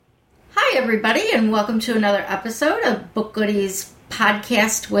Hi, everybody, and welcome to another episode of Book Goodies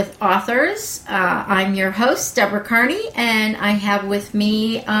podcast with authors. I'm your host, Deborah Carney, and I have with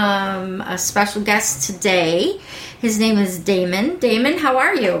me a special guest today. His name is Damon. Damon, how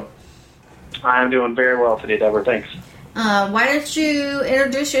are you? I'm doing very well today, Deborah. Thanks. Why don't you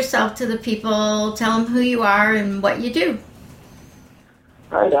introduce yourself to the people, tell them who you are and what you do.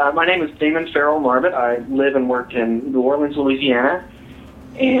 All right, my name is Damon Ferrell Marbut. I live and work in New Orleans, Louisiana.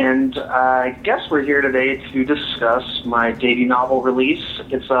 And I guess we're here today to discuss my debut novel release.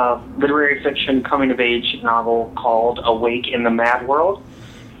 It's a literary fiction coming-of-age novel called Awake in the Mad World.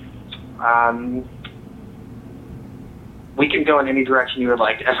 We can go in any direction you would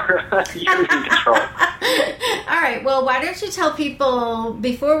like, Deborah. You're in control. All right. Well, why don't you tell people,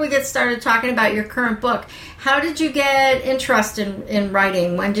 before we get started talking about your current book, how did you get interested in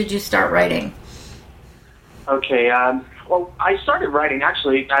writing? When did you start writing? Okay. Well, I started writing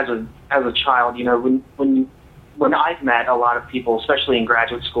actually as a child. You know, when I've met a lot of people, especially in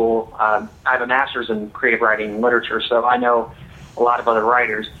graduate school, I have a master's in creative writing and literature, so I know a lot of other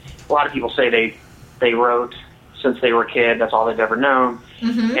writers. A lot of people say they wrote since they were a kid. That's all they've ever known.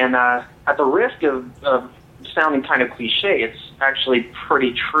 Mm-hmm. And at the risk of sounding kind of cliche, it's actually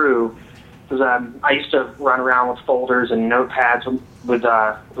pretty true. Because I used to run around with folders and notepads with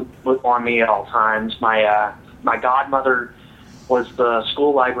on me at all times. My godmother was the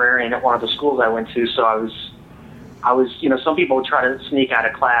school librarian at one of the schools I went to, so I was, you know, some people would try to sneak out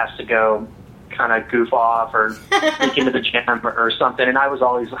of class to go kind of goof off or sneak into the gym or something, and I was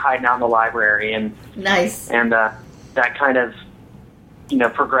always hiding out in the library. And nice. And that kind of, you know,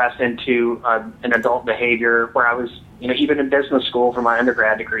 progressed into an adult behavior where I was, you know, even in business school for my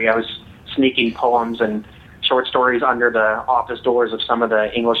undergrad degree, I was sneaking poems and short stories under the office doors of some of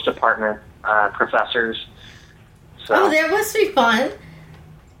the English department professors. So, oh, that must be fun.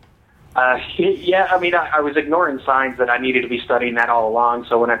 Yeah, I mean, I was ignoring signs that I needed to be studying that all along.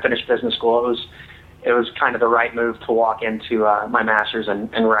 So when I finished business school, it was kind of the right move to walk into my master's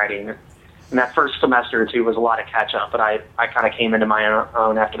in writing. And that first semester or two was a lot of catch up, but I kind of came into my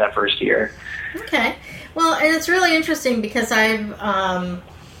own after that first year. Okay, well, and it's really interesting because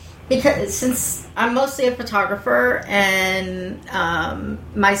since I'm mostly a photographer, and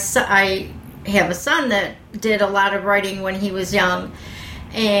I have a son that did a lot of writing when he was young,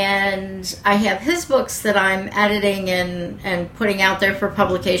 and I have his books that I'm editing and putting out there for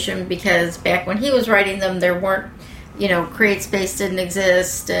publication, because back when he was writing them, there weren't, you know, CreateSpace didn't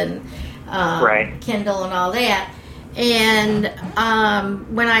exist, and right. Kindle and all that. And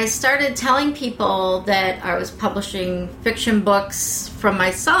when I started telling people that I was publishing fiction books from my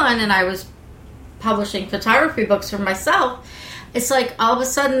son and I was publishing photography books for myself, it's like all of a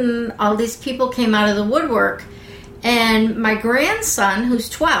sudden all these people came out of the woodwork. And my grandson, who's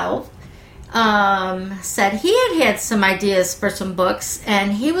 12, said he had some ideas for some books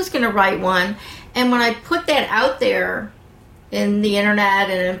and he was going to write one. And when I put that out there in the internet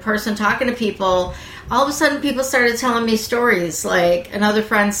and in person talking to people, all of a sudden people started telling me stories. Like another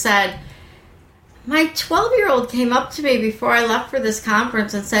friend said, my 12-year-old came up to me before I left for this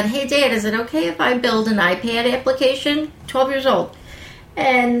conference and said, hey, Dad, is it okay if I build an iPad application? 12 years old.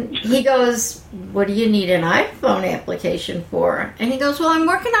 And he goes, what do you need an iPhone application for? And he goes, well, I'm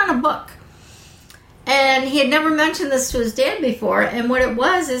working on a book. And he had never mentioned this to his dad before. And what it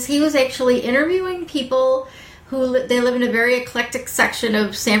was is he was actually interviewing people they live in a very eclectic section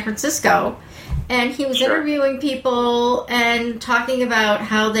of San Francisco. And he was interviewing people and talking about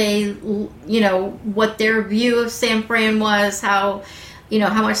how they, you know, what their view of San Fran was, how, you know,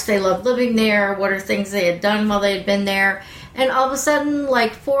 how much they loved living there, what are things they had done while they had been there. And all of a sudden,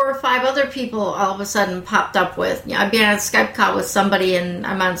 like 4 or 5 other people all of a sudden popped up with, you know, I'd be on a Skype call with somebody and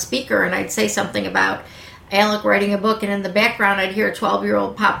I'm on speaker and I'd say something about Alec writing a book, and in the background I'd hear a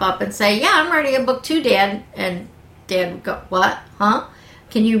 12-year-old pop up and say, yeah, I'm writing a book too, Dad. And Dad would go, what? Huh?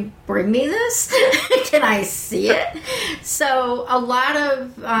 Can you bring me this? Can I see it? So a lot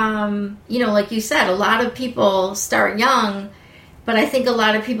of, you know, like you said, a lot of people start young, but I think a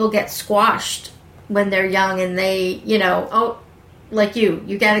lot of people get squashed when they're young and they, you know, oh, like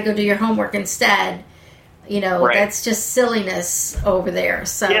you got to go do your homework instead. You know, right. That's just silliness over there.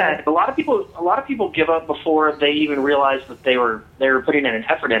 So yeah, a lot of people give up before they even realize that they were putting in an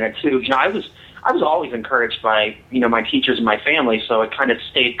effort in it too. You know, I was always encouraged by, you know, my teachers and my family, so it kind of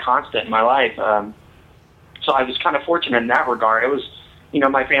stayed constant in my life. So I was kind of fortunate in that regard. It was, you know,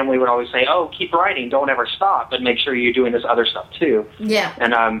 my family would always say, "Oh, keep writing, don't ever stop, but make sure you're doing this other stuff too." Yeah.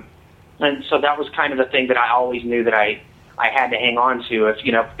 And so that was kind of the thing that I always knew that I had to hang on to.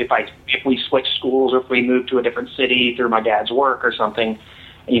 If we switched schools or if we moved to a different city through my dad's work or something,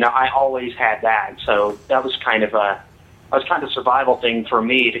 I always had that. So that was kind of a survival thing for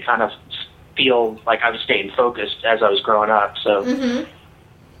me to kind of feel like I was staying focused as I was growing up. So,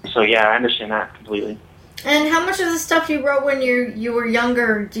 so yeah, I understand that completely. And how much of the stuff you wrote when you were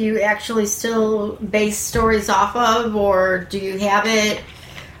younger do you actually still base stories off of, or do you have it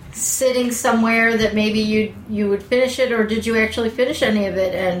sitting somewhere that maybe you would finish it, or did you actually finish any of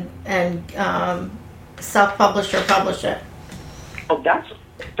it and self-publish or publish it? Oh,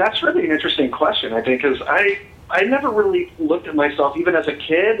 that's really an interesting question, I think, because I never really looked at myself, even as a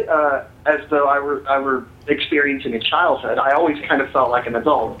kid, as though I were experiencing a childhood. I always kind of felt like an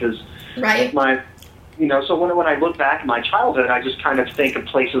adult because so when I look back at my childhood, I just kind of think of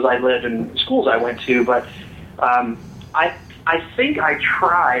places I lived and schools I went to. But I think I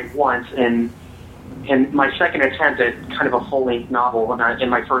tried once in my second attempt at kind of a full-length novel in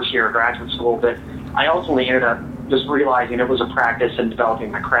my first year of graduate school, but I ultimately ended up just realizing it was a practice in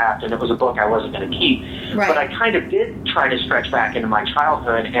developing my craft, and it was a book I wasn't going to keep. Right. But I kind of did try to stretch back into my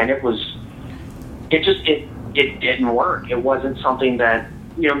childhood, and it didn't work. It wasn't something that,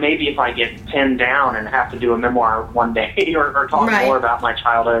 maybe if I get pinned down and have to do a memoir one day or talk more about my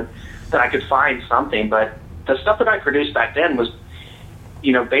childhood, that I could find something. But the stuff that I produced back then was,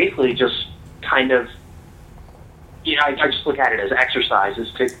 basically just kind of, I just look at it as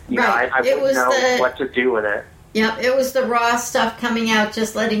exercises to, I wouldn't know what to do with it. Yeah, it was the raw stuff coming out,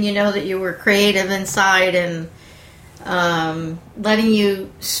 just letting you know that you were creative inside and letting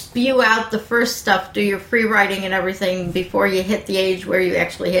you spew out the first stuff, do your free writing and everything before you hit the age where you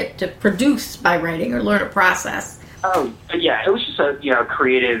actually hit to produce by writing or learn a process. Oh, yeah, it was just a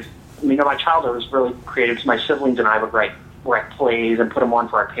creative, my childhood was really creative because my siblings and I would write plays and put them on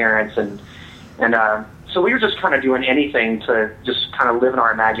for our parents, and so we were just kind of doing anything to just kind of live in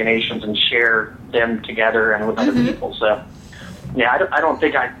our imaginations and share them together and with other people. So, yeah, I don't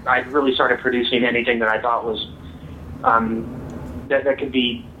think I really started producing anything that I thought was that could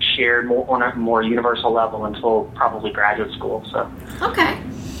be shared on a more universal level until probably graduate school. So, okay,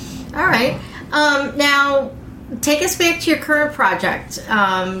 all right. Now, take us back to your current project.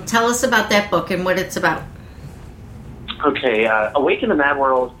 Tell us about that book and what it's about. Okay, Awake in the Mad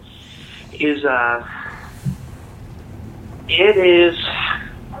World is it is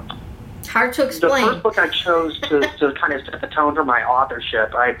hard to explain. The first book I chose to kind of set the tone for my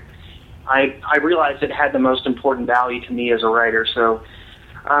authorship. I realized it had the most important value to me as a writer. So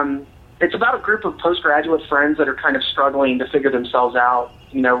it's about a group of postgraduate friends that are kind of struggling to figure themselves out.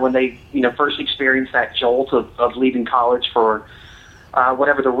 When they first experience that jolt of leaving college for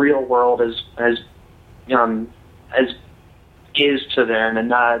whatever the real world is to them,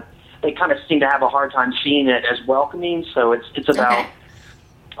 and they kind of seem to have a hard time seeing it as welcoming. So it's about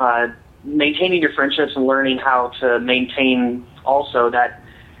maintaining your friendships and learning how to maintain also that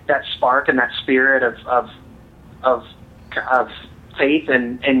spark and that spirit of faith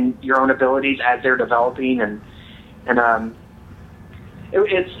and your own abilities as they're developing, and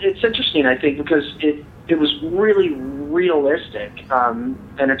it's interesting, I think, because it was really realistic, an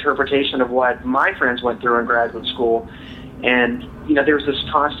interpretation of what my friends went through in graduate school. And, there was this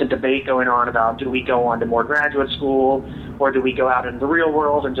constant debate going on about, do we go on to more graduate school, or do we go out into the real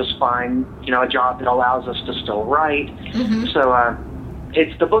world and just find, a job that allows us to still write? So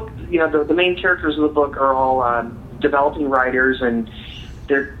it's the book, the main characters of the book are all developing writers, and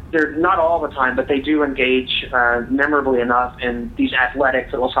they're not all the time, but they do engage memorably enough in these athletic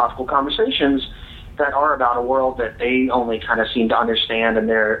philosophical conversations that are about a world that they only kind of seem to understand in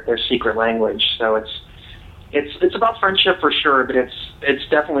their secret language. So it's about friendship for sure, but it's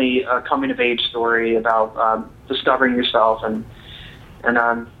definitely a coming of age story about discovering yourself, and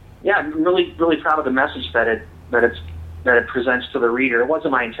yeah, I'm really proud of the message that it presents to the reader. It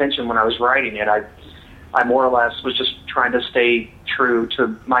wasn't my intention when I was writing it. I more or less was just trying to stay true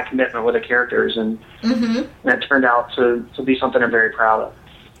to my commitment with the characters, and it turned out to be something I'm very proud of.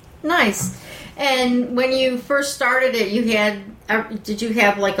 Nice. And when you first started it, did you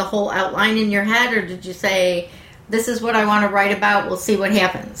have like a whole outline in your head, or did you say, this is what I want to write about, we'll see what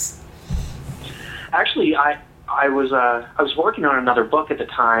happens? Actually, I was working on another book at the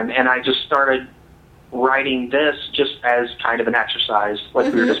time, and I just started writing this just as kind of an exercise,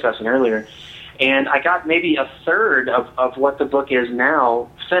 like we were discussing earlier. And I got maybe a third of what the book is now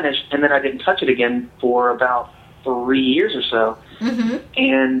finished, and then I didn't touch it again for about 3 years or so.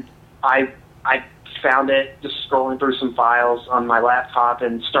 And I found it just scrolling through some files on my laptop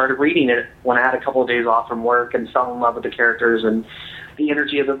and started reading it when I had a couple of days off from work, and fell in love with the characters and the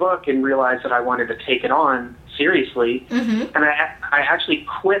energy of the book, and realized that I wanted to take it on seriously. And I actually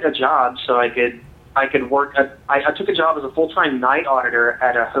quit a job so I could I could work. I took a job as a full-time night auditor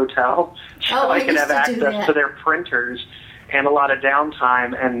at a hotel, so I could have access to their printers and a lot of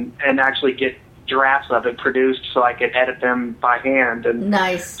downtime, and actually get drafts of it produced so I could edit them by hand. And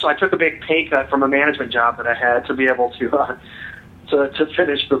nice. So I took a big pay cut from a management job that I had to be able to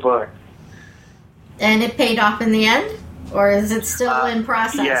finish the book. And it paid off in the end, or is it still in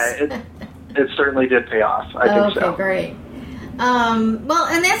process? Yeah, it certainly did pay off. I think so. Okay, great. Well,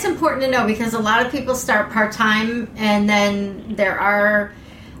 and that's important to know, because a lot of people start part-time, and then there are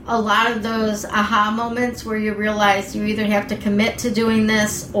a lot of those aha moments where you realize you either have to commit to doing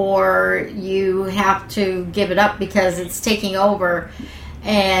this or you have to give it up because it's taking over,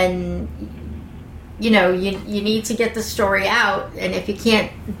 and you need to get the story out. And if you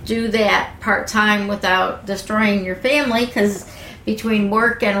can't do that part-time without destroying your family, because between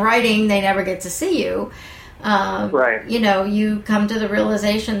work and writing they never get to see you, right. You come to the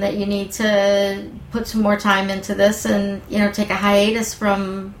realization that you need to put some more time into this and, take a hiatus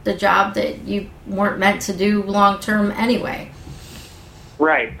from the job that you weren't meant to do long term anyway.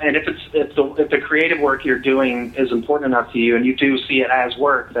 Right. And if the creative work you're doing is important enough to you and you do see it as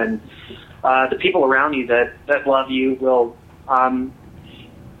work, then the people around you that love you will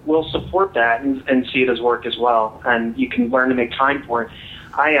support that and see it as work as well. And you can learn to make time for it.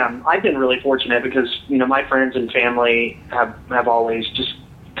 I've been really fortunate because, my friends and family have always just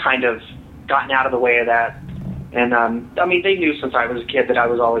kind of gotten out of the way of that. And, they knew since I was a kid that I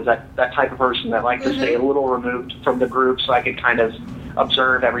was always that type of person that liked to stay a little removed from the group so I could kind of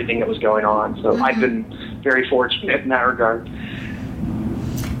observe everything that was going on. So I've been very fortunate in that regard.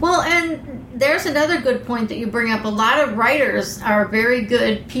 Well, and there's another good point that you bring up. A lot of writers are very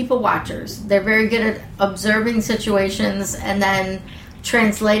good people watchers. They're very good at observing situations and then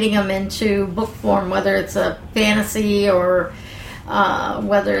translating them into book form, whether it's a fantasy or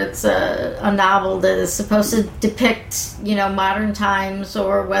whether it's a novel that is supposed to depict, modern times,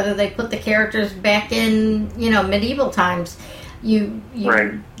 or whether they put the characters back in, medieval times. You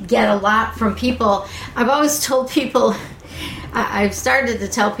right. get a lot from people. I've always told people, I've started to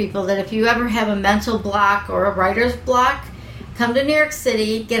tell people that if you ever have a mental block or a writer's block, come to New York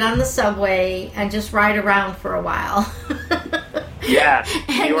City, get on the subway, and just ride around for a while. Yeah,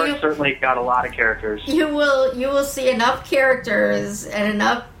 New York certainly got a lot of characters. You will see enough characters and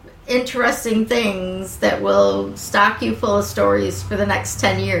enough interesting things that will stock you full of stories for the next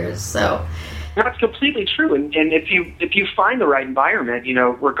 10 years. So that's completely true. And if you find the right environment,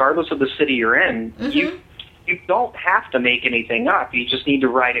 regardless of the city you're in, you don't have to make anything up. You just need to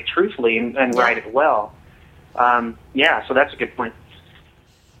write it truthfully and write it well. So that's a good point.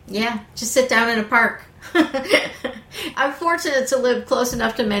 Yeah, just sit down in a park. I'm fortunate to live close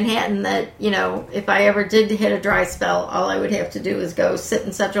enough to Manhattan that, if I ever did hit a dry spell, all I would have to do is go sit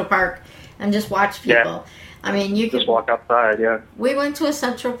in Central Park and just watch people. Yeah. You could just walk outside, yeah. We went to a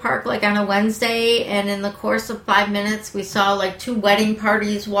Central Park on a Wednesday, and in the course of 5 minutes, we saw 2 wedding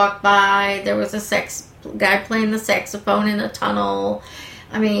parties walk by. There was a guy playing the saxophone in a tunnel.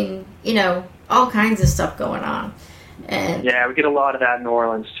 All kinds of stuff going on. And yeah, we get a lot of that in New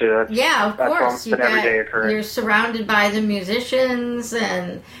Orleans too. Of course. That's everyday occurrence. You're surrounded by the musicians,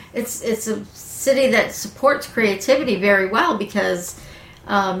 and it's a city that supports creativity very well because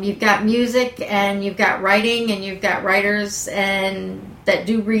you've got music and you've got writing and you've got writers and that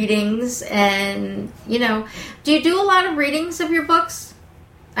do readings. And do you do a lot of readings of your books?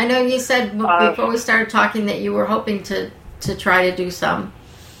 I know you said before we started talking that you were hoping to try to do some.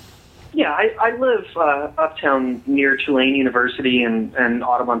 Yeah, I live uptown near Tulane University and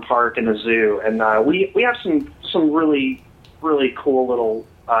Audubon Park and the zoo, and we have some really, really cool little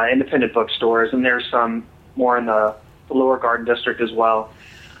independent bookstores, and there's some more in the Lower Garden District as well.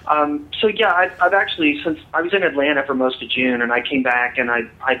 I've actually, since I was in Atlanta for most of June, and I came back and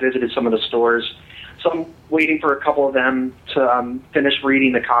I visited some of the stores, so I'm waiting for a couple of them to finish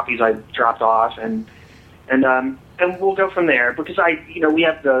reading the copies I dropped off, and we'll go from there, because we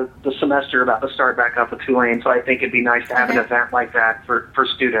have the semester about to start back up at Tulane, so I think it'd be nice to have an event like that for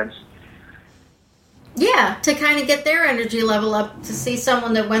students. Yeah, to kind of get their energy level up, to see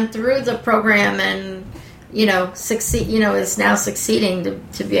someone that went through the program and, succeed, is now succeeding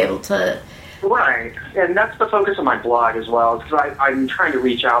to be able to... Right, and that's the focus of my blog as well, because I'm trying to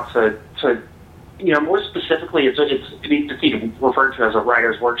reach out to more specifically, it's even referred to as a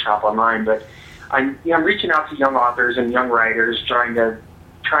writer's workshop online, but I'm reaching out to young authors and young writers, trying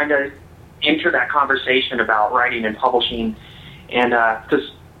to enter that conversation about writing and publishing, and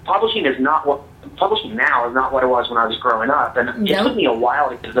because publishing now is not what it was when I was growing up, and it took me a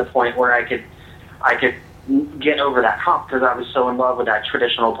while to get to the point where I could get over that hump because I was so in love with that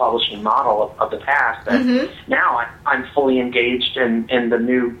traditional publishing model of the past that now I'm fully engaged in the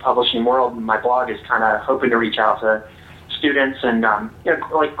new publishing world. And my blog is kind of hoping to reach out to students and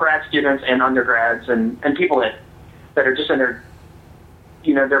like grad students and undergrads and people that are just in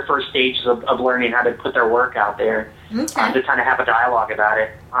their first stages of learning how to put their work out there, to kind of have a dialogue about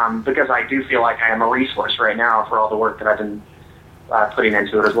it, because I do feel like I am a resource right now for all the work that I've been putting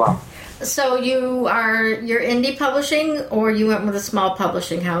into it as well. So you're indie publishing, or you went with a small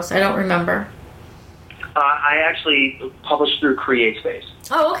publishing house? I don't remember. I actually published through CreateSpace.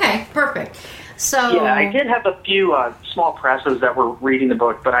 Oh, okay, perfect. So yeah, I did have a few small presses that were reading the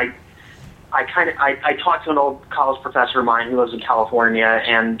book, but I talked to an old college professor of mine who lives in California,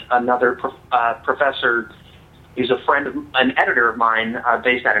 and another professor who's an editor of mine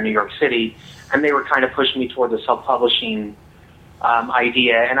based out of New York City, and they were kind of pushing me toward the self-publishing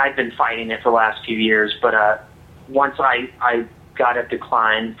idea, and I've been fighting it for the last few years, but once I got a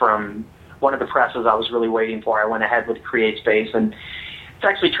decline from one of the presses I was really waiting for, I went ahead with CreateSpace, and it's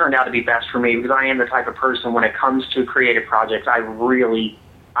actually turned out to be best for me because I am the type of person when it comes to creative projects, I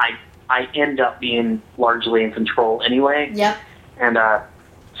end up being largely in control anyway. Yep. And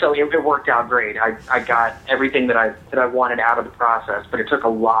so it worked out great. I got everything that I wanted out of the process, but it took a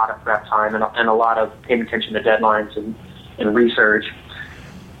lot of prep time and a lot of paying attention to deadlines and research.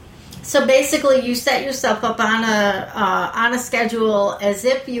 So basically, you set yourself up on a schedule as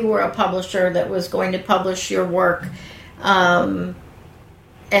if you were a publisher that was going to publish your work, and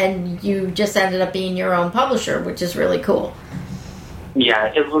you just ended up being your own publisher, which is really cool.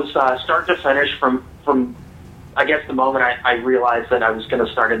 Yeah, it was start to finish from I guess the moment I realized that I was going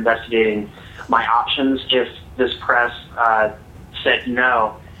to start investigating my options if this press said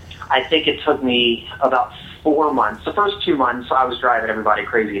no. I think it took me about 4 months. The first 2 months, I was driving everybody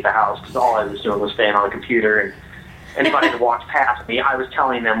crazy at the house because all I was doing was staying on the computer, and anybody that walked past me, I was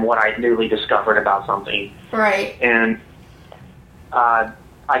telling them what I'd newly discovered about something. Right. And I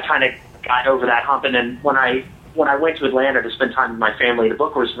kind of got over that hump, and then when I went to Atlanta to spend time with my family, the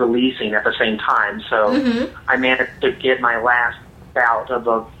book was releasing at the same time, so I managed to get my last bout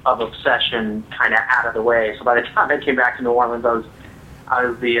of obsession kind of out of the way. So by the time I came back to New Orleans, I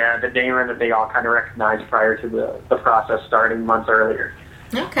was the Damon that they all kind of recognized prior to the process starting months earlier.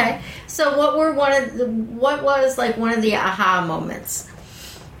 Okay, so what was like one of the aha moments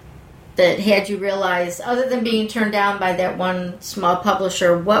that had you realize, other than being turned down by that one small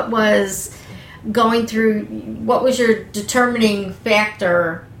publisher, what was your determining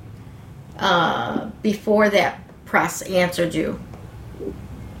factor before that press answered you?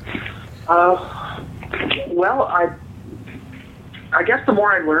 Well, I guess the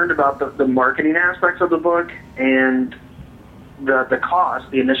more I learned about the marketing aspects of the book and the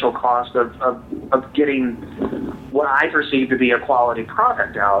initial cost of getting what I perceive to be a quality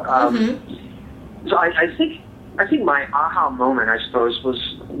product out. So I think my aha moment, I suppose, was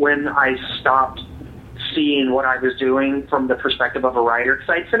when I stopped seeing what I was doing from the perspective of a writer, because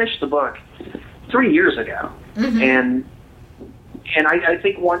I finished the book 3 years ago, and I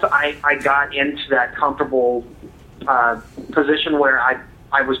think once I got into that comfortable position where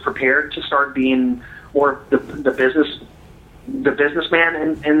I was prepared to start being more the businessman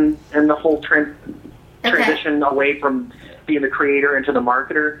and the whole transition away from being the creator into the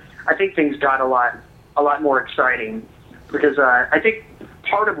marketer, I think things got a lot more exciting, because I think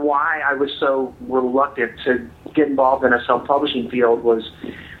part of why I was so reluctant to get involved in a self-publishing field was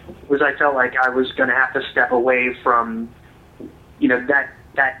I felt like I was going to have to step away from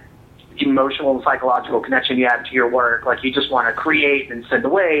that emotional and psychological connection you have to your work. Like, you just want to create and send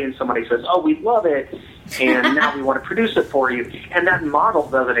away, and somebody says, oh, we love it, and now we want to produce it for you. And that model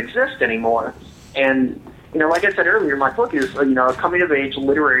doesn't exist anymore. And, like I said earlier, my book is, a coming-of-age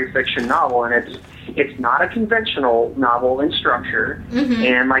literary fiction novel, and it's not a conventional novel in structure,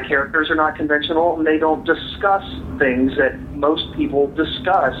 and my characters are not conventional, and they don't discuss things that most people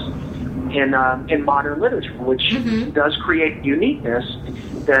discuss in modern literature, which does create uniqueness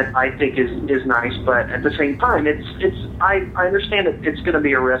that I think is nice, but at the same time, I understand that it's going to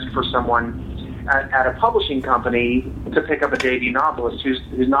be a risk for someone at a publishing company to pick up a debut novelist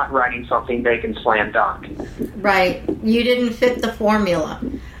who's not writing something they can slam dunk. Right. You didn't fit the formula.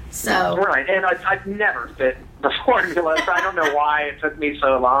 So right, and I've never fit the formula, so I don't know why it took me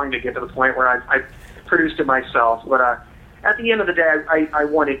so long to get to the point where I produced it myself. But at the end of the day, I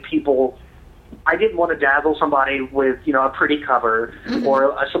wanted people. I didn't want to dazzle somebody with, a pretty cover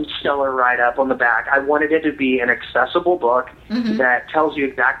or some stellar write-up on the back. I wanted it to be an accessible book that tells you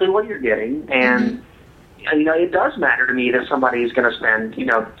exactly what you're getting, and it does matter to me that somebody is going to spend,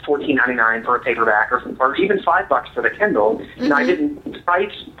 $14.99 for a paperback or even $5 for the Kindle. Mm-hmm. And I didn't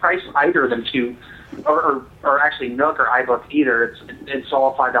price either of them to, or actually Nook or iBook either. It's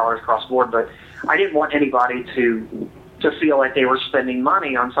all $5 across the board. But I didn't want anybody to feel like they were spending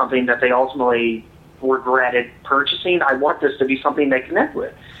money on something that they ultimately regretted purchasing. I want this to be something they connect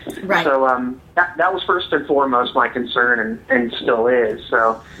with. Right. So that was first and foremost my concern, and still is.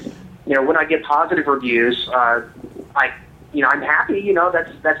 So, when I get positive reviews, I'm happy.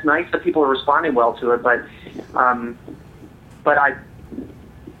 That's nice that people are responding well to it. But I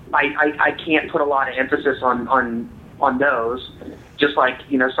can't put a lot of emphasis on those. Just like,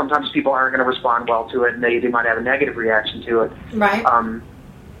 sometimes people aren't going to respond well to it, and they might have a negative reaction to it. Right.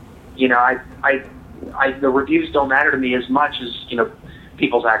 The reviews don't matter to me as much as,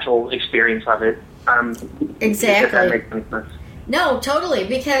 people's actual experience of it. Exactly. If that makes sense. No, totally,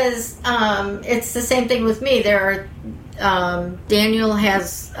 because it's the same thing with me. Daniel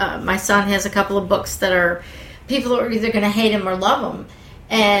has, my son has a couple of books that are, people are either going to hate them or love them.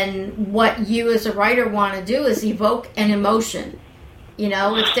 And what you as a writer want to do is evoke an emotion.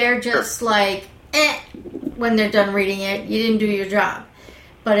 If they're just like, when they're done reading it, you didn't do your job.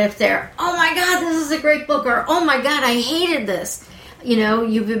 But if they're, oh my God, this is a great book, or oh my God, I hated this,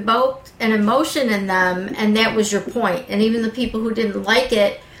 you've evoked an emotion in them, and that was your point. And even the people who didn't like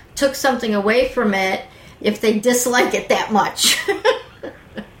it took something away from it if they dislike it that much.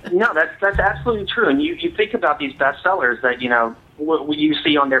 No, that's absolutely true. And you think about these bestsellers that, what you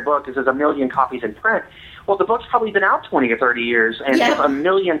see on their book is there's 1 million copies in print. Well, the book's probably been out 20 or 30 years, and if a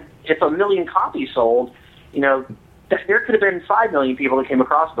million copies sold, there could have been 5 million people that came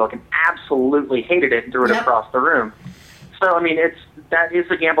across the book and absolutely hated it and threw it across the room. So, that is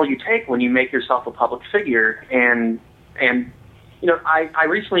the gamble you take when you make yourself a public figure. And I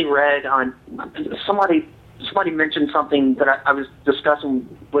recently read on somebody mentioned something that I was discussing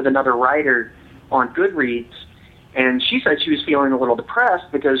with another writer on Goodreads. And she said she was feeling a little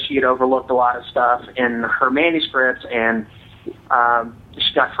depressed because she had overlooked a lot of stuff in her manuscript, and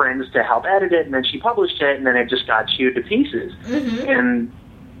she got friends to help edit it, and then she published it, and then it just got chewed to pieces. Mm-hmm.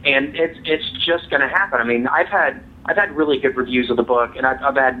 And it's just going to happen. I've had really good reviews of the book, and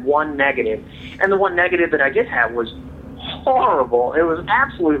I've had one negative, and the one negative that I did have was horrible. It was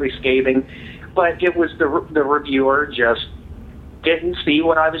absolutely scathing, but it was the reviewer just didn't see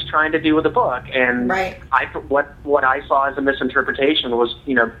what I was trying to do with the book, and right. What I saw as a misinterpretation was,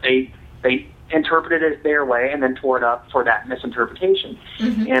 they interpreted it their way and then tore it up for that misinterpretation,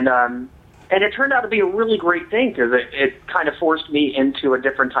 mm-hmm. And it turned out to be a really great thing because it kind of forced me into a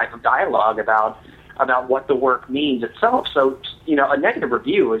different type of dialogue about what the work means itself. So, a negative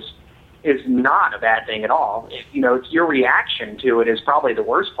review is not a bad thing at all. It's your reaction to it is probably the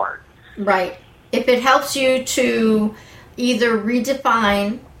worst part. Right. If it helps you to either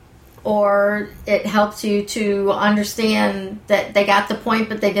redefine or it helps you to understand that they got the point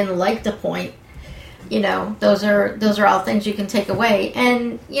but they didn't like the point, those are all things you can take away.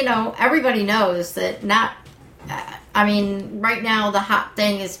 And everybody knows that right now the hot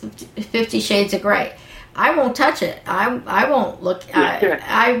thing is 50 Shades of Grey. I won't touch it. I won't look.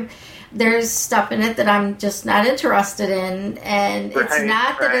 There's stuff in it that I'm just not interested in, and it's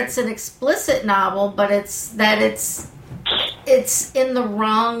not that it's an explicit novel, but it's that it's in the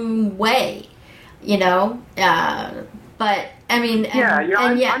wrong way, But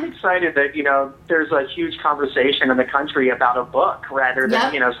I'm excited that there's a huge conversation in the country about a book rather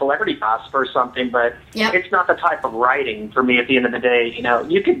than celebrity gossip or something. But it's not the type of writing for me. At the end of the day,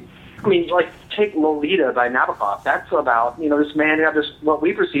 you could. Take Lolita by Nabokov. That's about, this man had this, what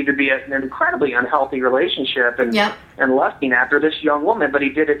we perceive to be an incredibly unhealthy relationship and lusting after this young woman, but he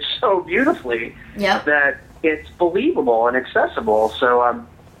did it so beautifully that it's believable and accessible. So,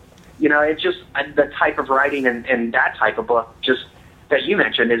 it's just the type of writing and that type of book just that you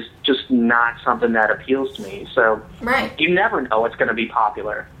mentioned is just not something that appeals to me. So you never know what's going to be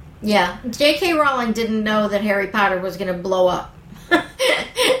popular. Yeah. J.K. Rowling didn't know that Harry Potter was going to blow up.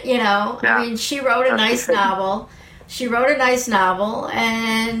 She wrote a nice novel.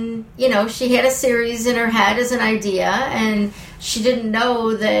 And, she had a series in her head as an idea, and she didn't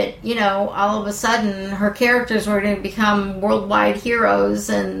know that, all of a sudden her characters were going to become worldwide heroes.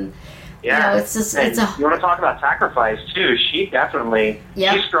 And, it's just, you want to talk about sacrifice, too. She definitely,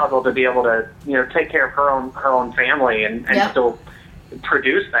 she struggled to be able to, take care of her own family and still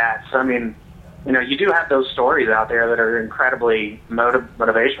produce that. So, you do have those stories out there that are incredibly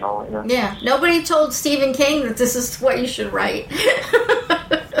motivational. Yeah, nobody told Stephen King that this is what you should write.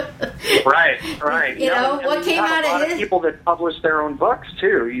 Right. You know, what came out of his... people that publish their own books,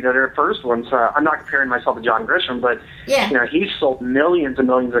 too. You know, their first ones. I'm not comparing myself to John Grisham, but, you know, he's sold millions and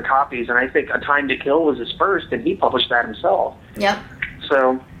millions of copies, and I think A Time to Kill was his first, and he published that himself. Yep.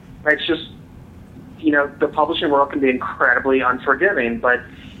 So it's just, you know, the publishing world can be incredibly unforgiving, but,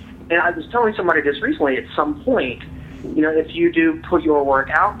 and I was telling somebody this recently, at some point, you know, if you do put your work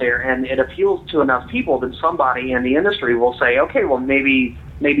out there and it appeals to enough people, then somebody in the industry will say, okay, well, maybe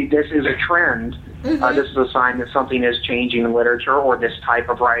this is a trend. This is a sign that something is changing in literature, or this type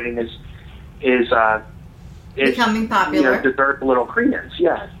of writing is becoming popular. You know, deserves a little credence.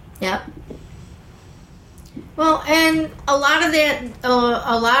 Yeah. Yep. Well, and a lot of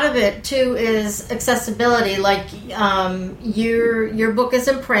it too is accessibility. Like your book is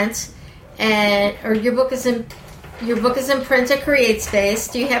in print, or your book is in print at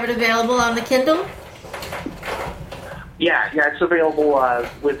CreateSpace. Do you have it available on the Kindle? Yeah, it's available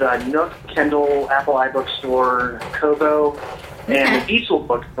with Nook, Kindle, Apple iBookstore, Kobo, and the Easel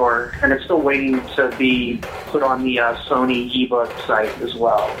Bookstore, and it's still waiting to be put on the Sony ebook site as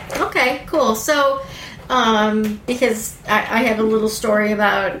well. Okay, cool. So, because I have a little story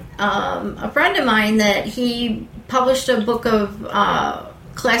about a friend of mine that he published a book of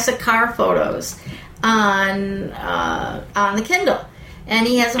classic car photos on the Kindle, and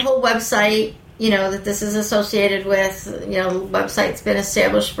he has a whole website, you know, that this is associated with. You know, the website's been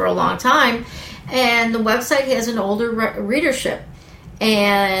established for a long time, and the website has an older readership,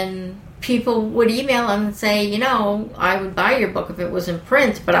 and people would email him and say, you know, I would buy your book if it was in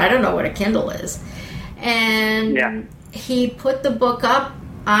print, but I don't know what a Kindle is. And he put the book up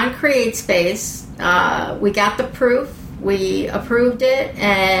on CreateSpace. We got the proof, we approved it,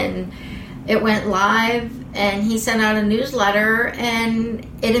 and it went live, and he sent out a newsletter, and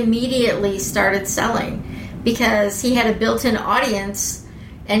it immediately started selling because he had a built-in audience,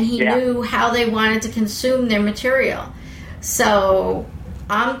 and he knew how they wanted to consume their material. So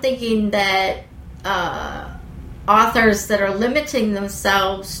I'm thinking that authors that are limiting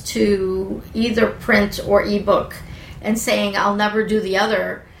themselves to either print or ebook and saying, I'll never do the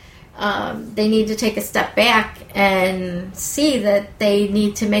other, they need to take a step back and see that they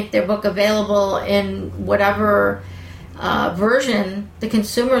need to make their book available in whatever version the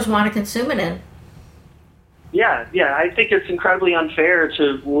consumers want to consume it in. Yeah, I think it's incredibly unfair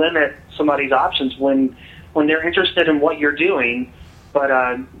to limit somebody's options when they're interested in what you're doing, but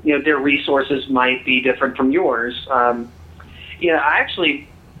you know, their resources might be different from yours. I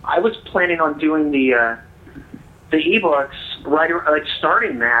was planning on doing the ebooks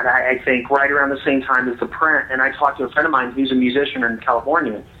starting that, I think, right around the same time as the print. And I talked to a friend of mine who's a musician in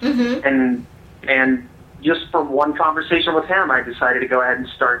California, and just from one conversation with him, I decided to go ahead and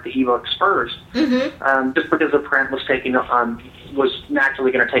start the ebooks first, just because the print was was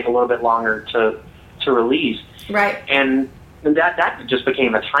naturally going to take a little bit longer to release, right? And that just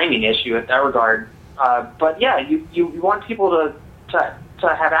became a timing issue in that regard. But yeah, you want people to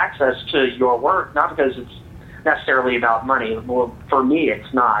have access to your work, not because it's necessarily about money. Well, for me,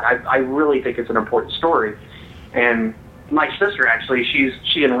 it's not. I really think it's an important story. And my sister, actually, she's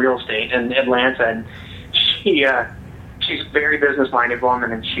in real estate in Atlanta, and she's a very business-minded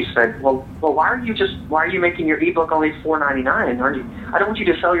woman, and she said, well, why are you making your ebook only $4.99? I don't want you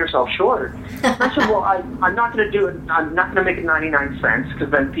to sell yourself short. And I said, well, I'm not going to do it. I'm not going to make it 99 cents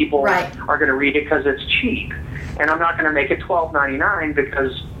because then people are going to read it because it's cheap, and I'm not going to make it $12.99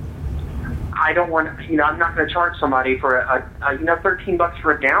 because I don't want, I'm not going to charge somebody for a $13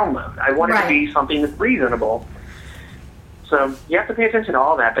 for a download. I want it to be something that's reasonable. So you have to pay attention to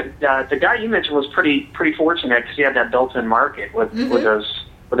all that. But the guy you mentioned was pretty fortunate because he had that built-in market with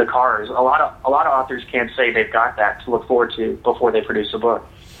the cars. A lot of authors can't say they've got that to look forward to before they produce a book.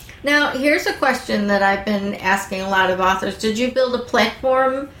 Now, here's a question that I've been asking a lot of authors. Did you build a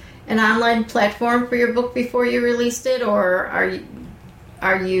platform, an online platform for your book before you released it, or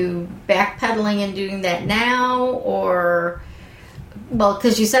are you backpedaling and doing that now? Or, well,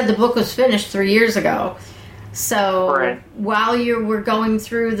 because you said the book was finished 3 years ago. So while you were going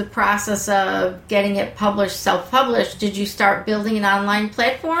through the process of getting it published, self-published, did you start building an online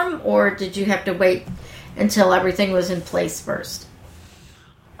platform, or did you have to wait until everything was in place first?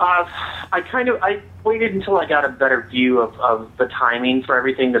 I waited until I got a better view of the timing for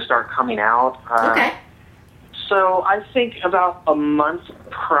everything to start coming out. Okay. So I think about a month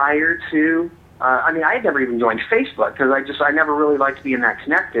prior to, I had never even joined Facebook because I never really liked to be in that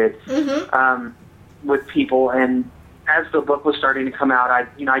connected with people. And as the book was starting to come out, I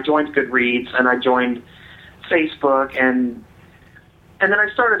joined Goodreads and I joined Facebook, and then I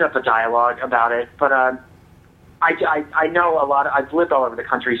started up a dialogue about it. But I know a lot. I've lived all over the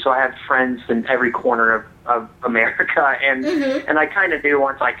country, so I have friends in every corner of America, and and I kind of knew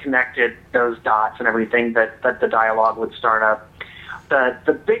once I connected those dots and everything that the dialogue would start up.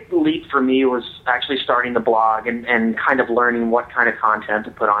 The big leap for me was actually starting the blog and kind of learning what kind of content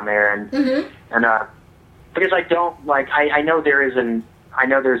to put on there, and because I don't like I know there's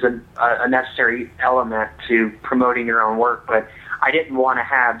a necessary element to promoting your own work, but I didn't want to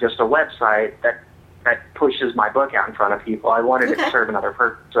have just a website that pushes my book out in front of people. I wanted it to serve another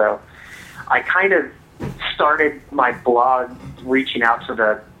purpose. So I kind of started my blog reaching out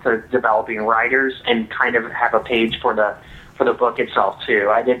to developing writers and kind of have a page for the book itself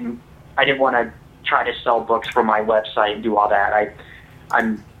too. I didn't want to try to sell books from my website and do all that.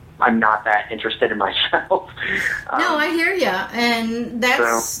 I'm not that interested in myself. No, I hear you, and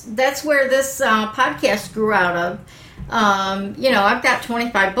that's where this podcast grew out of. I've got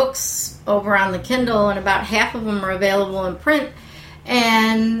 25 books over on the Kindle, and about half of them are available in print.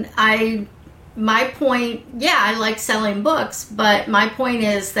 And my point, I like selling books, but my point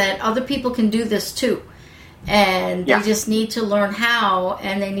is that other people can do this too. And they just need to learn how,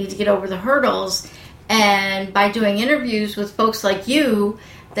 and they need to get over the hurdles. And by doing interviews with folks like you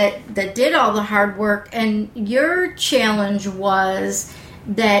that did all the hard work, and your challenge was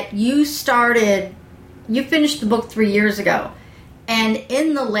that you finished the book 3 years ago. And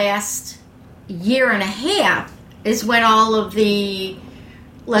in the last year and a half is when all of the,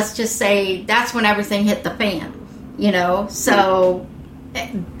 let's just say, that's when everything hit the fan, So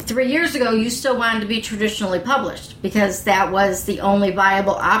 3 years ago, you still wanted to be traditionally published because that was the only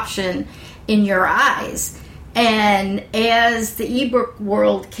viable option in your eyes. And as the ebook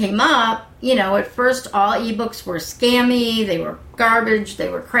world came up, at first all ebooks were scammy, they were garbage, they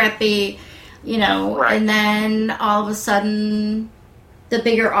were crappy, and then all of a sudden the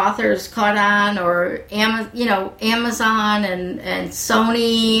bigger authors caught on, or Amazon and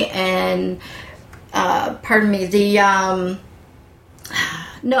Sony and the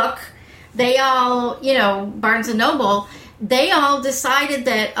Nook, they all, Barnes and Noble, they all decided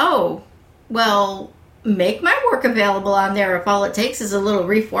that, make my work available on there if all it takes is a little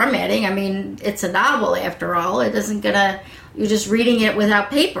reformatting. I mean, it's a novel after all. It isn't you're just reading it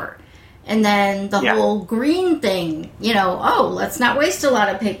without paper. And then the whole green thing, let's not waste a lot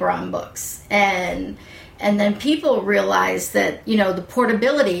of paper on books. And then people realize that, the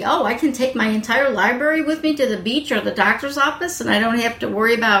portability, I can take my entire library with me to the beach or the doctor's office, and I don't have to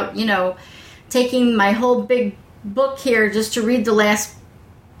worry about, taking my whole big book here just to read the last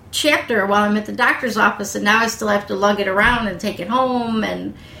chapter while I'm at the doctor's office, and now I still have to lug it around and take it home,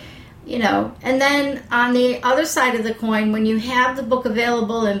 and and then on the other side of the coin, when you have the book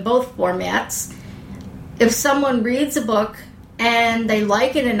available in both formats, if someone reads a book and they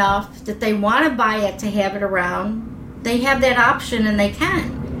like it enough that they want to buy it to have it around, they have that option and they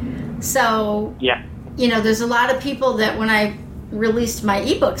can. So, there's a lot of people that when I released my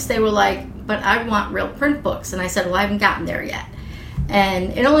ebooks, they were like, but I want real print books. And I said, well, I haven't gotten there yet.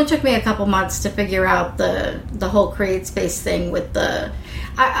 And it only took me a couple months to figure out the whole CreateSpace thing with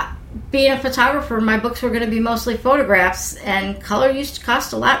being a photographer, my books were going to be mostly photographs, and color used to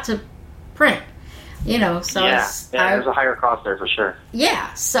cost a lot to print, so there's a higher cost there for sure.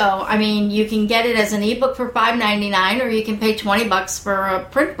 Yeah, so I mean, you can get it as an ebook for $5.99, or you can pay $20 for a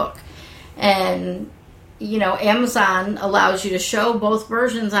print book, and Amazon allows you to show both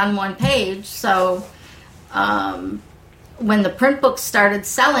versions on one page. So when the print books started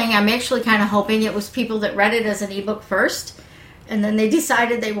selling, I'm actually kind of hoping it was people that read it as an ebook first, and then they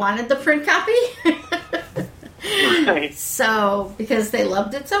decided they wanted the print copy. Right. So, because they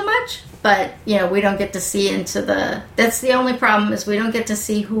loved it so much. But, we don't get to see into that's the only problem, is we don't get to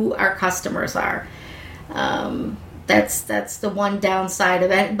see who our customers are. That's the one downside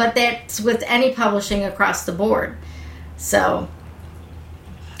of it. But that's with any publishing across the board. So.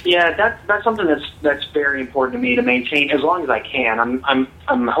 Yeah, that's something that's very important to me to maintain as long as I can.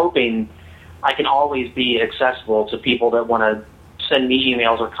 I'm hoping I can always be accessible to people that want to send me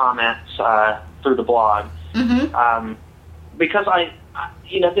emails or comments through the blog. Mm-hmm. Because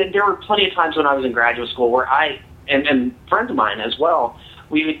there were plenty of times when I was in graduate school where and friends of mine as well,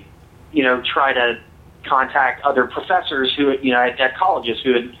 we would, try to contact other professors who, at colleges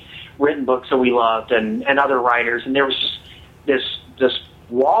who had written books that we loved and other writers, and there was just this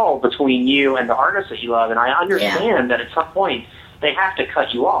wall between you and the artists that you love, and I understand that at some point they have to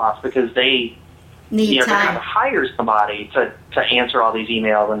cut you off because they need time. They have to hire somebody to answer all these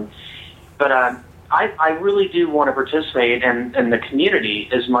emails, but I really do want to participate in the community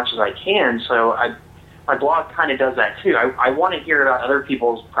as much as I can. So my blog kind of does that too. I want to hear about other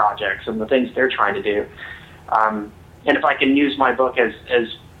people's projects and the things they're trying to do. And if I can use my book as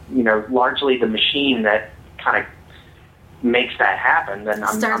largely the machine that kind of makes that happen, then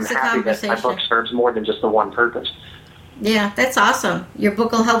I'm happy that my book serves more than just the one purpose. Yeah, that's awesome. Your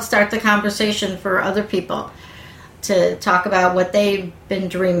book will help start the conversation for other people to talk about what they've been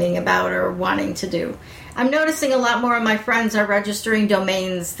dreaming about or wanting to do. I'm noticing a lot more of my friends are registering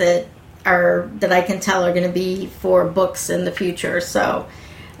domains that I can tell are going to be for books in the future. So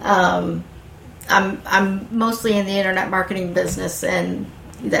I'm mostly in the internet marketing business, and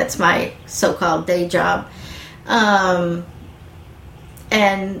that's my so-called day job. And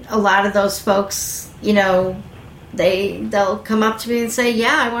a lot of those folks, they'll come up to me and say,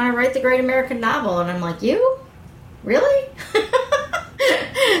 "Yeah, I want to write the great American novel," and I'm like, "You? Really?"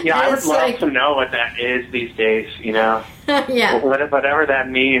 Yeah, I would love to know what that is these days. Yeah, whatever that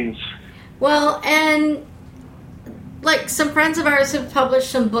means. Well, and like some friends of ours have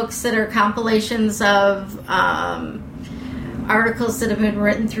published some books that are compilations of articles that have been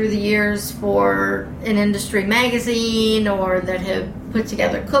written through the years for an industry magazine, or that have put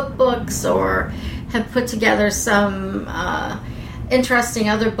together cookbooks, or have put together some interesting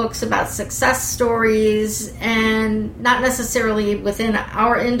other books about success stories, and not necessarily within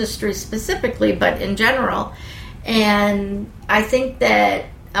our industry specifically, but in general. And I think that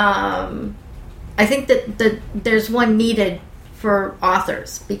there's one needed for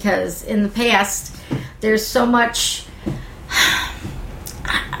authors, because in the past there's so much.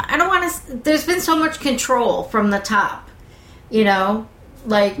 There's been so much control from the top,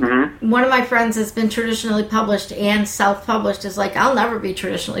 Like, one of my friends has been traditionally published and self-published is like, "I'll never be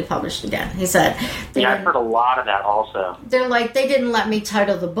traditionally published again," he said. Yeah, I've heard a lot of that also. They're like, "They didn't let me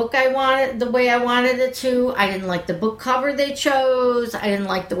title the book I wanted the way I wanted it to. I didn't like the book cover they chose. I didn't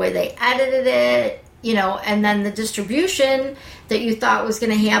like the way they edited it." And then the distribution that you thought was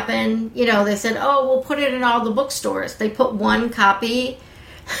going to happen, they said, "Oh, we'll put it in all the bookstores." They put one copy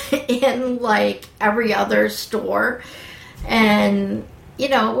in like every other store, and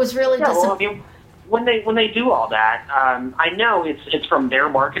it was really disappointing. Well, when they do all that, I know it's from their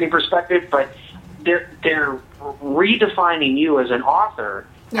marketing perspective, but they're redefining you as an author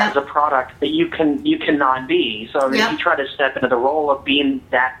as a product that you cannot be. So if you try to step into the role of being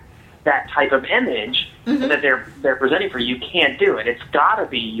that type of image that they're presenting for you, can't do it. It's got to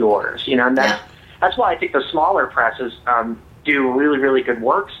be yours, and that's why I think the smaller presses do really, really good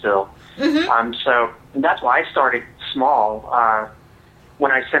work still. So that's why I started small.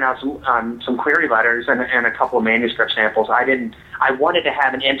 When I sent out some query letters and a couple of manuscript samples, I wanted to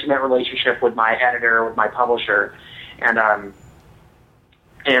have an intimate relationship with my editor, with my publisher, and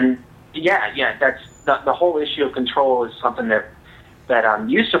that's the whole issue of control is something that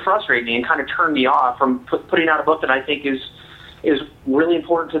used to frustrate me and kind of turned me off from putting out a book that I think is really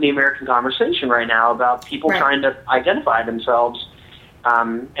important to the American conversation right now about people trying to identify themselves,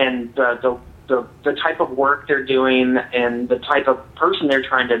 and the type of work they're doing and the type of person they're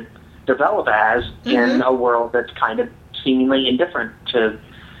trying to develop as in a world that's kind of seemingly indifferent to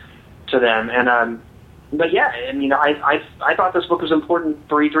them. And I thought this book was important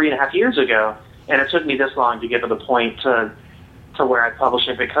 3.5 years ago, and it took me this long to get to the point to where I publish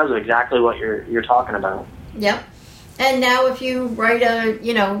it because of exactly what you're talking about. Yep. And now if you write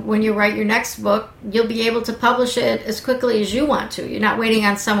when you write your next book, you'll be able to publish it as quickly as you want to. You're not waiting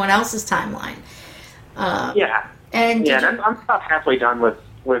on someone else's timeline. I'm about halfway done with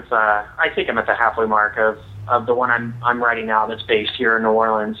I think I'm at the halfway mark of the one I'm writing now that's based here in New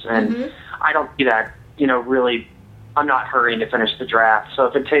Orleans. And I don't see that, really, I'm not hurrying to finish the draft. So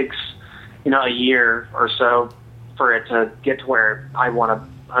if it takes, a year or so for it to get to where I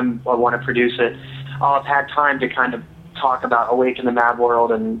want to produce it, I'll have had time to kind of talk about Awaken the Mad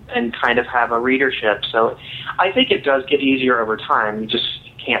World and kind of have a readership. So I think it does get easier over time. You just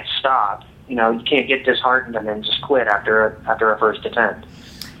can't stop. You can't get disheartened and then just quit after a first attempt.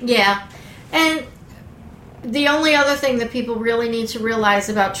 Yeah. And the only other thing that people really need to realize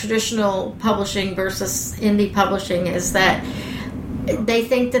about traditional publishing versus indie publishing is that they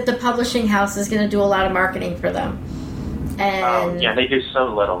think that the publishing house is going to do a lot of marketing for them. And they do so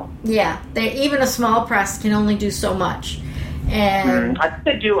little. Yeah, even a small press can only do so much. And I think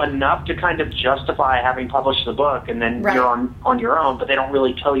they do enough to kind of justify having published the book, and then you're on your own, but they don't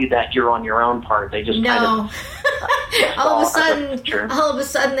really tell you that you're on your own part. They just kind of all of a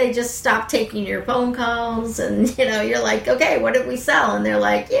sudden they just stop taking your phone calls, and you're like, "Okay, what did we sell?" And they're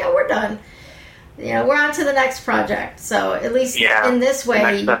like, "Yeah, we're done. We're on to the next project." So at least in this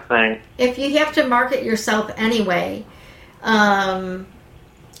way, if you have to market yourself anyway. And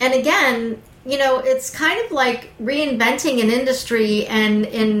again, it's kind of like reinventing an industry and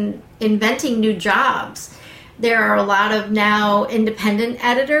inventing new jobs. There are a lot of now independent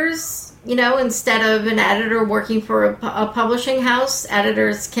editors. Instead of an editor working for a publishing house,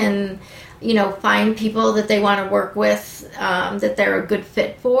 editors can, find people that they want to work with, that they're a good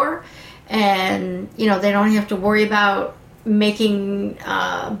fit for. And, they don't have to worry about making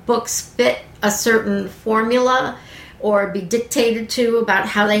books fit a certain formula or be dictated to about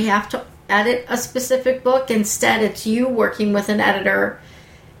how they have to edit a specific book. Instead, it's you working with an editor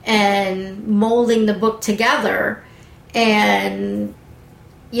and molding the book together. And,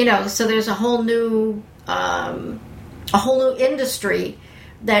 so there's a whole new industry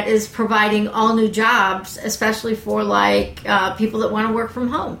that is providing all new jobs, especially for people that want to work from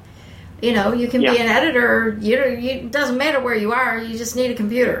home. You can be an editor. It doesn't matter where you are. You just need a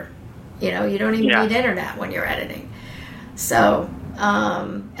computer. You don't even need internet when you're editing. So,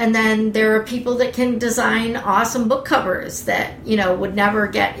 and then there are people that can design awesome book covers that, would never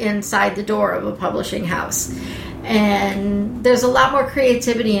get inside the door of a publishing house. And there's a lot more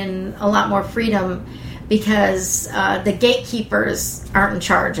creativity and a lot more freedom because the gatekeepers aren't in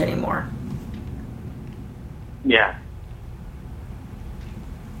charge anymore. Yeah.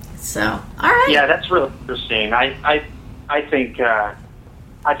 So, all right. Yeah, that's really interesting. I think the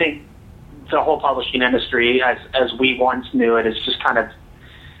whole publishing industry, as we once knew it, has just kind of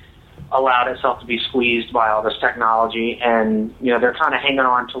allowed itself to be squeezed by all this technology, and they're kind of hanging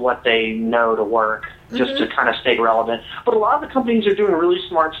on to what they know to work just to kind of stay relevant. But a lot of the companies are doing really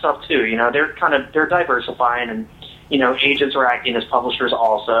smart stuff too. They're diversifying, and agents are acting as publishers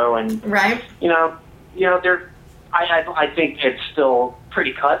also, and right. I think it's still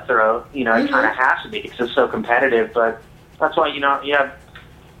pretty cutthroat. It kind of has to be because it's so competitive. But that's why you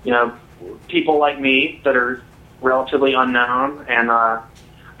have people like me that are relatively unknown and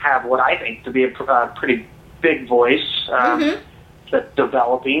have what I think to be a pretty big voice that's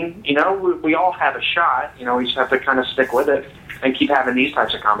developing. We all have a shot. We just have to kind of stick with it and keep having these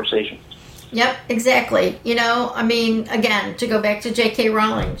types of conversations. Yep, exactly. Again, to go back to J.K.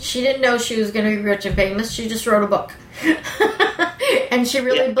 Rowling, she didn't know she was going to be rich and famous. She just wrote a book. And she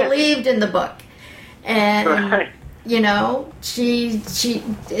really believed in the book. And, right.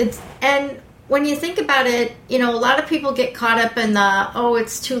 And when you think about it, a lot of people get caught up in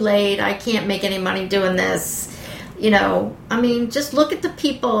it's too late. I can't make any money doing this. Just look at the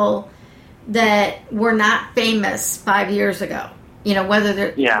people that were not famous 5 years ago.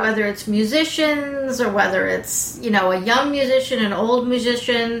 Whether it's musicians or whether it's, a young musician, an old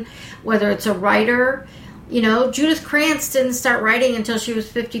musician, whether it's a writer. Judith Krantz didn't start writing until she was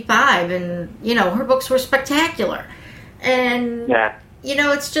 55, and, her books were spectacular. And,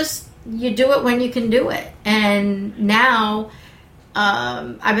 it's just, you do it when you can do it. And now,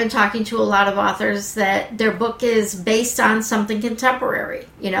 I've been talking to a lot of authors that their book is based on something contemporary,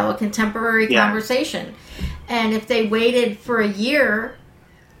 a contemporary conversation. And if they waited for a year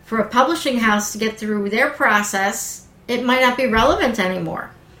for a publishing house to get through their process, it might not be relevant anymore.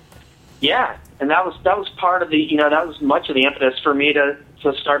 Yeah, and that was part of the, that was much of the impetus for me to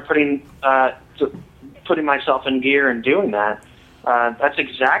start putting myself in gear and doing that. That's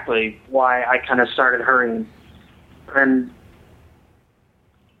exactly why I kind of started hurrying. And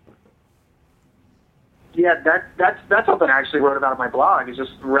yeah, that's something I actually wrote about on my blog, is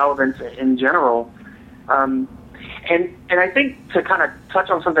just relevance in general. And I think to kind of touch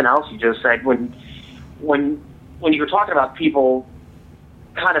on something else you just said, when you were talking about people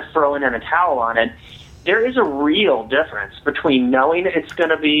kind of throwing in a towel on it, there is a real difference between knowing it's going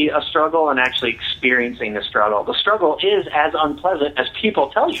to be a struggle and actually experiencing the struggle. The struggle is as unpleasant as people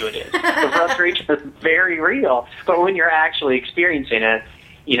tell you it is. The frustration is very real, but when you're actually experiencing it,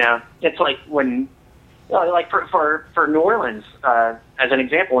 it's like when, for New Orleans, as an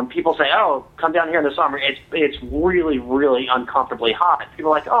example, when people say, "Oh, come down here in the summer," it's really, really uncomfortably hot.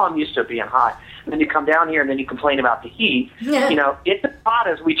 People are like, "Oh, I'm used to it being hot." And then you come down here and then you complain about the heat. Yeah. It's as hot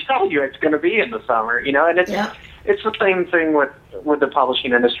as we tell you it's going to be in the summer. And it's the same thing with the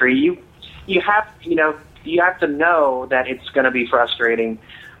publishing industry. You have to know that it's going to be frustrating,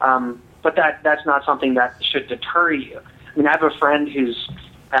 but that's not something that should deter you. I have a friend who's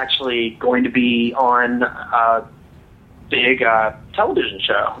actually going to be on a big television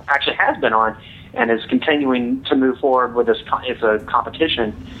show, actually has been on, and is continuing to move forward with this. It's a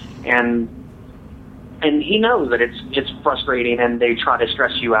competition, and he knows that it's frustrating, and they try to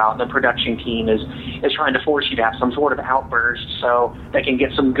stress you out. The production team is trying to force you to have some sort of outburst so they can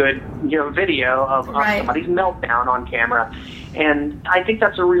get some good video of somebody's meltdown on camera. And I think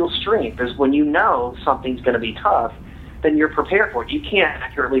that's a real strength, is when you know something's going to be tough, then you're prepared for it. You can't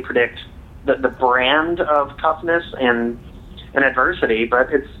accurately predict the brand of toughness and adversity,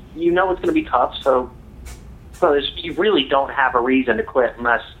 but it's going to be tough, so So you really don't have a reason to quit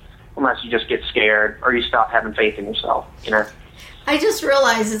unless you just get scared or you stop having faith in yourself, you know. I just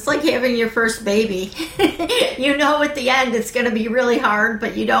realized it's like having your first baby. You know at the end it's going to be really hard,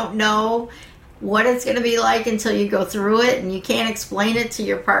 but you don't know what it's going to be like until you go through it, and you can't explain it to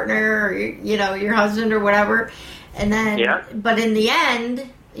your partner or your husband or whatever. And then, But in the end,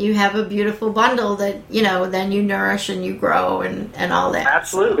 you have a beautiful bundle that, then you nourish and you grow and all that.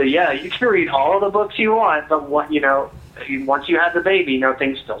 Absolutely, yeah. You can read all of the books you want, but once you have the baby,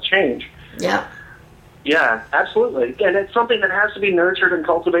 things still change. Yeah. Yeah, absolutely. And it's something that has to be nurtured and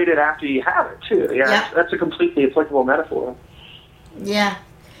cultivated after you have it, too. Yeah. That's a completely applicable metaphor. Yeah.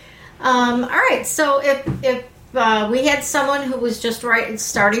 All right. So if we had someone who was just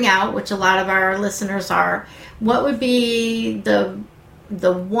starting out, which a lot of our listeners are, what would be the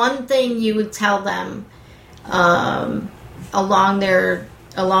one thing you would tell them along their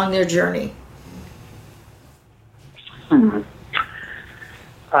journey?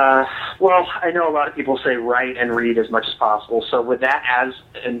 Well, I know a lot of people say write and read as much as possible. So with that as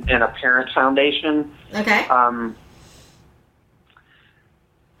an apparent foundation, okay.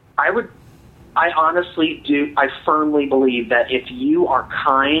 I firmly believe that if you are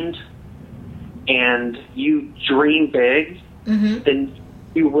kind and you dream big, then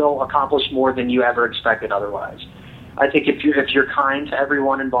you will accomplish more than you ever expected otherwise. I think if you're kind to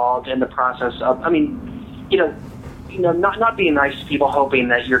everyone involved in the process of, not being nice to people hoping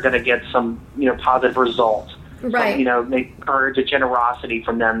that you're going to get some, positive result. Right. Some, encourage a generosity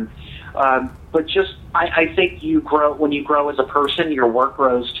from them. But just, I think when you grow as a person, your work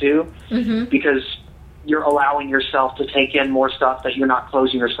grows too, because you're allowing yourself to take in more stuff that you're not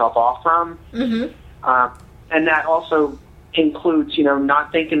closing yourself off from. And that also includes,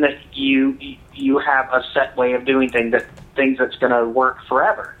 not thinking that you have a set way of doing things that's going to work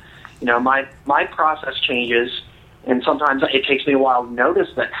forever. My process changes, and sometimes it takes me a while to notice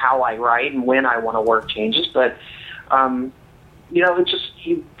that how I write and when I want to work changes, but you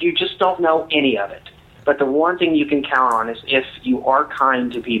just don't know any of it. But the one thing you can count on is if you are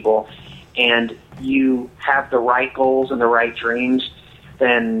kind to people and you have the right goals and the right dreams,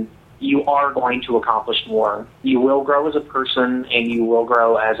 then you are going to accomplish more. You will grow as a person and you will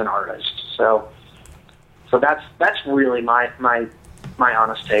grow as an artist. So that's really my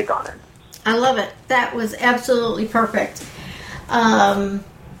honest take on it. I love it. That was absolutely perfect.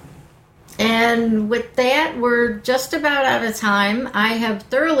 And with that, we're just about out of time. I have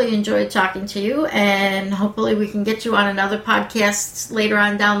thoroughly enjoyed talking to you, and hopefully we can get you on another podcast later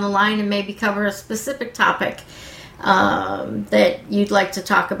on down the line and maybe cover a specific topic that you'd like to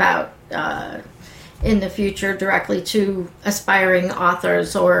talk about in the future directly to aspiring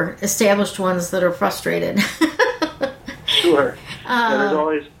authors or established ones that are frustrated. Sure. There's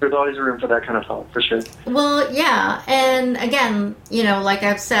always room for that kind of talk, for sure. Well, yeah, and again, like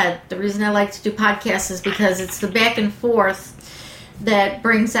I've said, the reason I like to do podcasts is because it's the back and forth that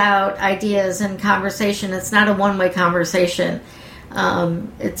brings out ideas and conversation. It's not a one-way conversation.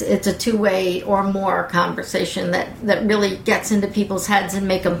 It's a two-way or more conversation that really gets into people's heads and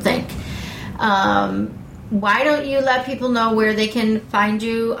make them think. Why don't you let people know where they can find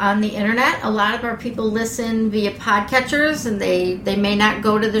you on the internet? A lot of our people listen via podcatchers, and they may not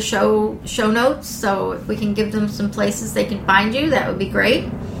go to the show notes. So if we can give them some places they can find you, that would be great.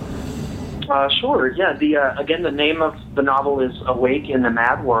 Sure. Yeah. The name of the novel is Awake in the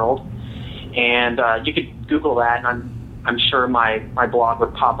Mad World, and you could Google that, and I'm sure my blog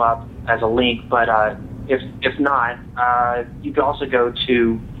would pop up as a link. But if not, you could also go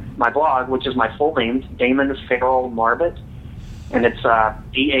to my blog, which is my full name, Damon Ferrell Marbut, and it's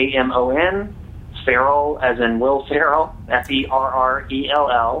Damon Ferrell, as in Will Ferrell,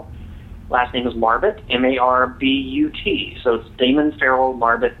 Ferrell. Last name is Marbut, Marbut. So it's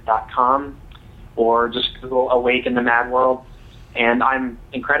DamonFerrellMarbut.com, or just Google Awake in the Mad World. And I'm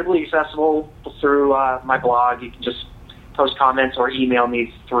incredibly accessible through my blog. You can just post comments or email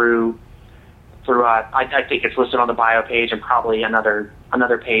me through I think it's listed on the bio page and probably another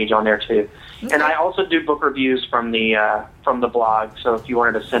page on there too. Okay. And I also do book reviews from the blog. So if you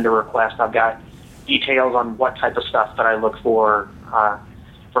wanted to send a request, I've got details on what type of stuff that I look for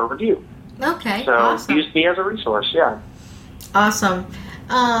review. Okay. So awesome. Use me as a resource. Yeah. Awesome.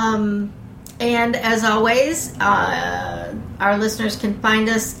 And as always, our listeners can find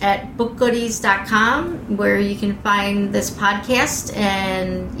us at BookGoodies.com, where you can find this podcast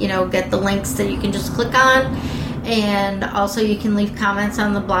and, get the links that you can just click on. And also you can leave comments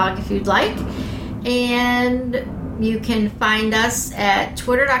on the blog if you'd like. And You can find us at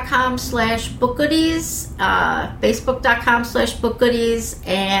twitter.com/BookGoodies, facebook.com/BookGoodies,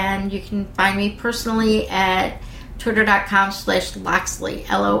 and you can find me personally at twitter.com/Loxley,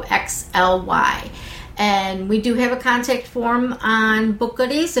 LOXLY. And we do have a contact form on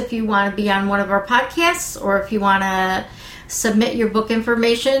BookGoodies if you want to be on one of our podcasts, or if you want to submit your book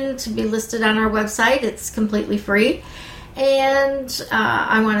information to be listed on our website. It's completely free. And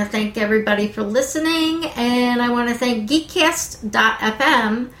I want to thank everybody for listening, and I want to thank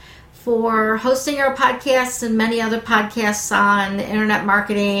Geekcast.fm for hosting our podcasts and many other podcasts on internet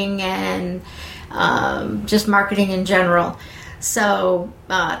marketing and just marketing in general. So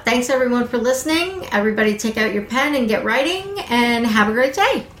thanks everyone for listening. Everybody take out your pen and get writing, and have a great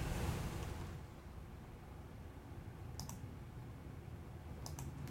day.